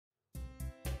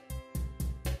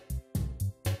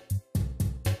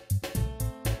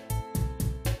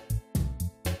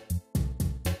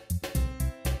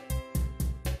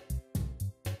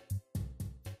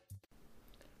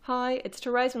Hi, it's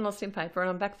Therese from Lostinpaper and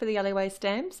I'm back for the alleyway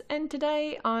stamps, and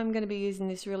today I'm going to be using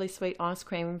this really sweet ice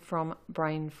cream from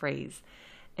Brain Freeze.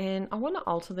 And I want to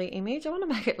alter the image. I want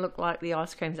to make it look like the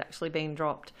ice cream's actually being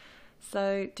dropped.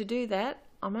 So to do that,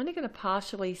 I'm only going to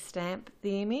partially stamp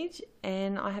the image,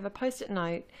 and I have a post-it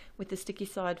note with the sticky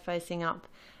side facing up,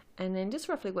 and then just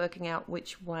roughly working out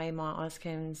which way my ice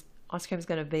cream's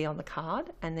going to be on the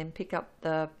card, and then pick up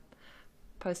the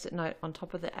post-it note on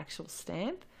top of the actual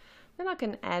stamp. Then I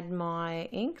can add my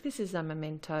ink. This is a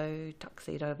Memento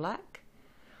Tuxedo Black.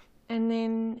 And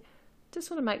then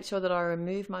just want to make sure that I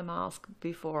remove my mask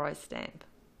before I stamp.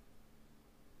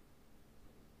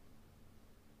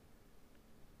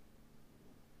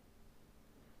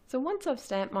 So once I've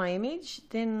stamped my image,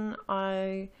 then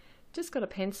I just got a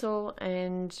pencil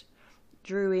and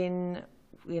drew in,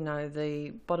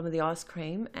 the bottom of the ice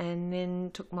cream, and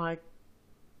then took my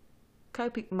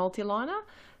Copic multi-liner.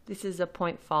 This is a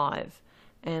 0.5,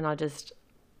 and I just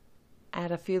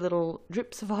add a few little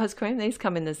drips of ice cream. These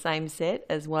come in the same set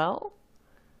as well.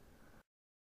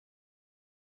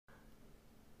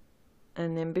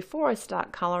 And then before I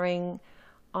start colouring,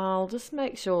 I'll just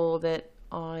make sure that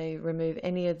I remove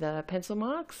any of the pencil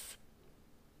marks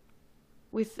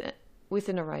with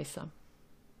an eraser.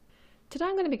 Today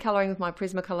I'm going to be colouring with my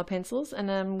Prismacolor pencils, and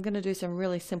I'm going to do some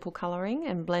really simple colouring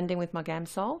and blending with my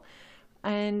Gamsol.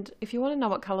 And if you want to know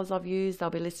what colours I've used, they'll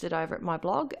be listed over at my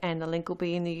blog, and the link will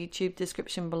be in the YouTube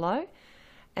description below.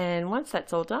 And once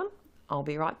that's all done, I'll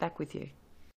be right back with you.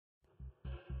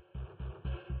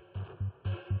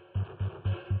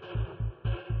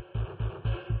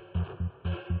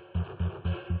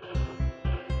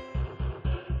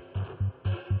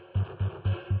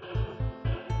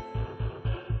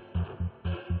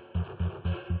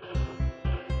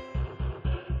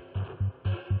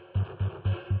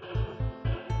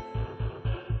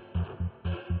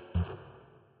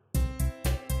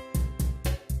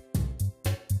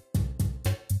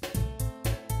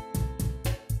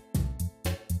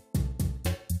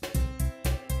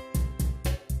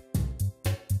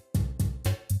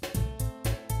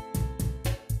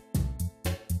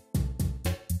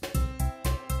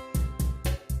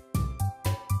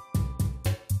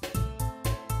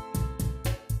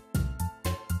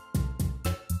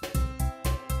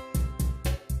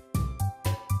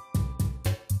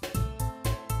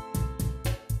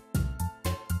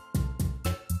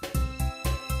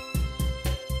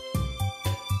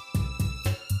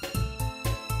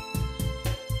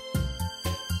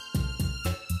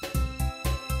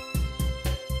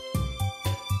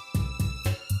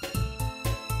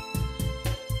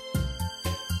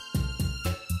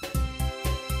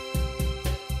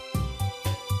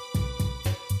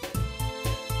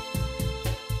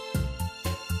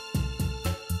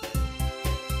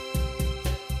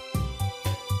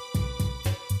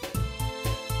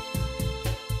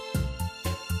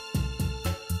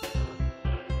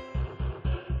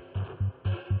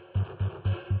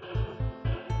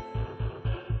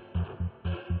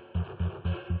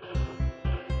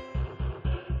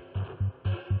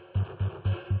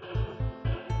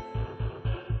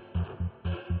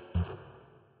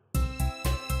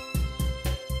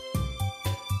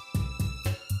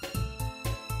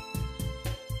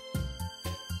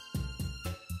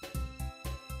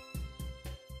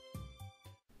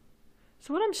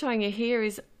 So what I'm showing you here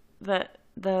is that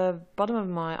the bottom of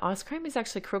my ice cream is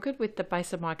actually crooked with the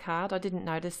base of my card. I didn't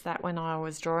notice that when I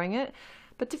was drawing it,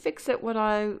 but to fix it, what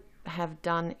I have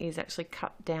done is actually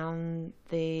cut down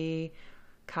the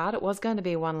card. It was going to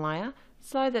be one layer,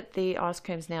 so that the ice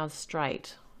cream's now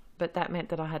straight, but that meant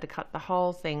that I had to cut the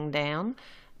whole thing down.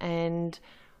 And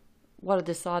what I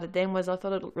decided then was I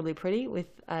thought it looked really pretty with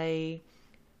a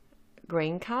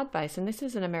green card base, and this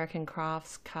is an American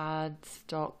Crafts card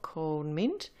stock called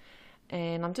Mint,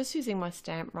 and I'm just using my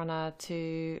stamp runner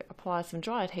to apply some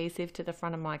dry adhesive to the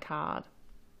front of my card.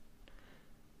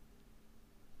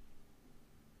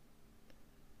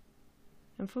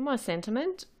 And for my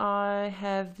sentiment, I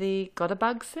have the Got a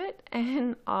Bug set,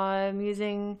 and I'm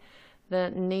using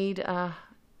the Need a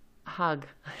Hug.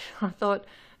 I thought,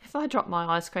 if I drop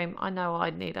my ice cream, I know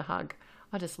I'd need a hug.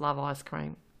 I just love ice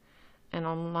cream. And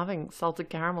I'm loving salted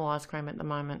caramel ice cream at the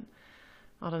moment.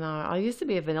 I don't know, I used to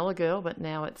be a vanilla girl, but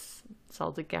now it's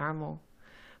salted caramel.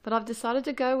 But I've decided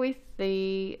to go with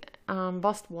the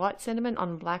embossed white sentiment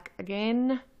on black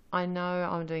again. I know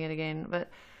I'm doing it again, but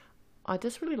I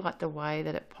just really like the way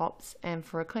that it pops, and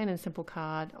for a clean and simple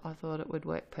card, I thought it would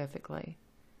work perfectly.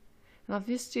 And I've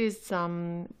just used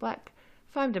some black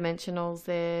foam dimensionals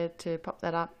there to pop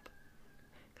that up,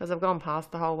 because I've gone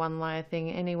past the whole one layer thing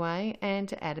anyway. And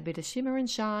to add a bit of shimmer and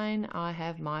shine, I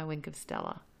have my Wink of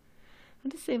Stella.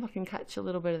 I'll just see if I can catch a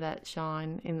little bit of that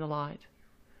shine in the light.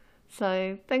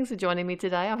 So thanks for joining me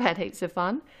today. I've had heaps of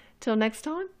fun. Till next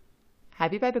time,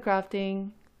 happy paper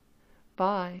crafting.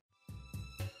 Bye.